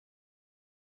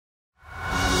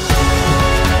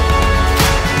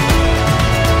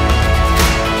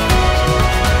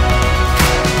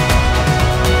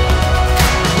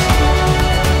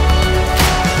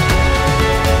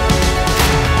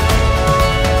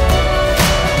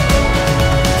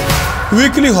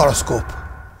Weekly Horoscope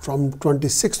from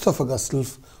 26th of August till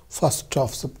 1st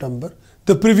of September.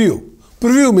 The preview.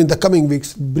 Preview means the coming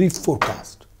week's brief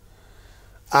forecast.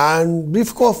 And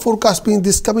brief forecast means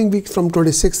this coming week from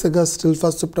 26th August till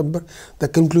 1st September, the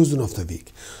conclusion of the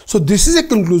week. So this is a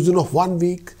conclusion of 1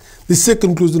 week. This is a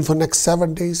conclusion for next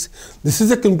 7 days. This is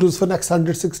a conclusion for next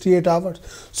 168 hours.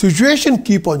 Situation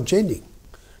keep on changing.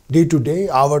 Day to day,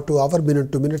 hour to hour,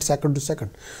 minute to minute, second to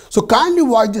second. So kindly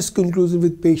watch this conclusion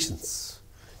with patience.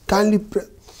 Kindly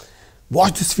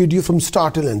watch this video from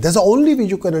start to end. That's the only way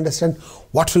you can understand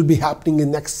what will be happening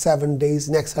in next 7 days,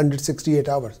 next 168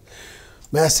 hours.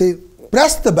 May I say,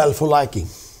 press the bell for liking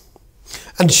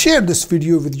and share this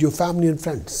video with your family and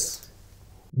friends.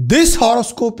 This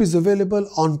horoscope is available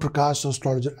on Prakash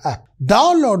Astrologer app.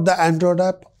 Download the Android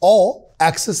app or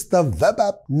access the web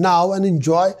app now and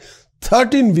enjoy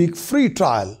 13-week free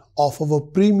trial of our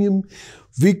premium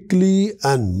weekly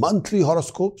and monthly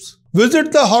horoscopes.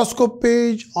 Visit the horoscope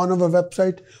page on our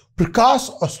website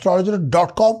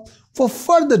precautionsastrologer.com for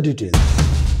further details.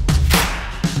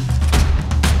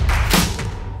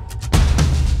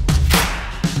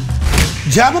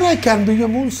 Gemini can be your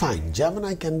moon sign.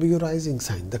 Gemini can be your rising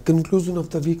sign. The conclusion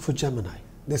of the week for Gemini.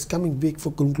 This coming week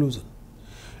for conclusion.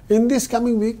 In this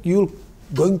coming week, you're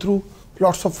going through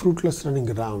lots of fruitless running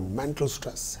around, mental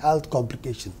stress, health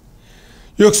complication.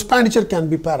 Your expenditure can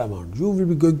be paramount. You will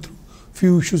be going through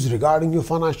few issues regarding your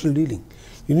financial dealing.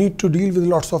 You need to deal with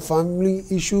lots of family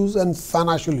issues and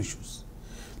financial issues.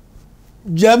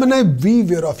 Gemini,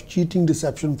 beware of cheating,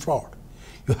 deception, fraud.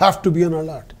 You have to be on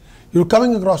alert. You're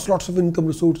coming across lots of income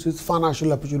resources,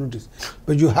 financial opportunities,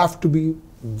 but you have to be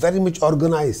very much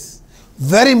organized,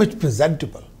 very much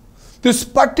presentable. This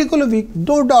particular week,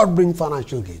 no doubt bring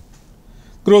financial gain.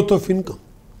 Growth of income,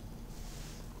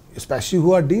 especially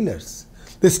who are dealers.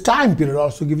 This time period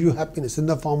also give you happiness in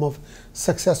the form of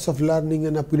success of learning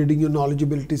and upgrading your knowledge,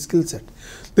 ability, skill set.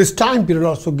 This time period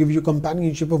also give you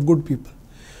companionship of good people.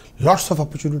 Lots of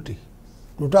opportunity,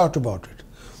 no doubt about it.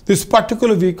 This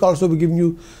particular week also will give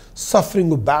you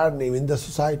suffering of bad name in the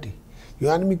society.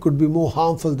 Your enemy could be more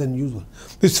harmful than usual.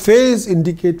 This phase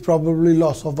indicates probably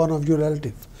loss of one of your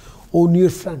relatives or near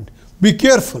friend. Be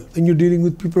careful when you're dealing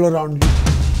with people around you.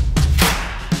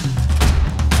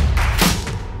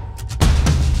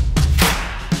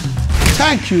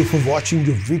 Thank you for watching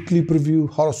your weekly preview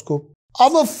horoscope.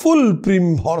 Our full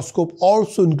premium horoscope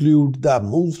also includes the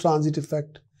moon's transit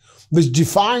effect, which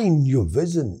define your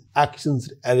vision,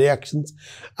 actions, reactions,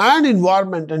 and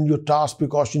environment, and your task,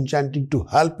 precaution, chanting to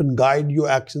help and guide your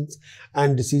actions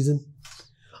and decisions.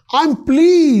 I'm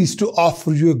pleased to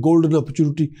offer you a golden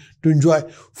opportunity to enjoy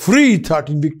free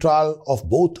 13-week trial of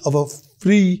both our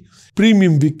free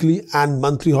premium weekly and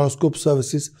monthly horoscope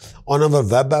services on our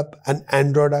web app and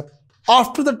Android app.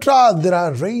 After the trial, there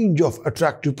are a range of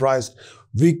attractive priced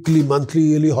weekly, monthly,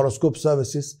 yearly horoscope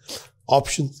services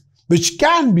options which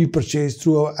can be purchased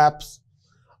through our apps.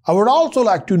 I would also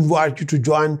like to invite you to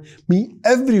join me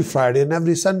every Friday and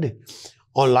every Sunday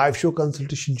on live show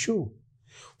consultation show.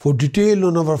 For detail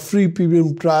on our free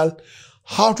premium trial,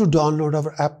 how to download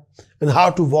our app and how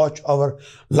to watch our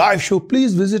live show,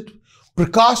 please visit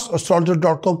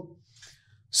precautionsastrologer.com.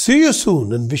 See you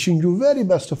soon and wishing you very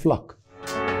best of luck.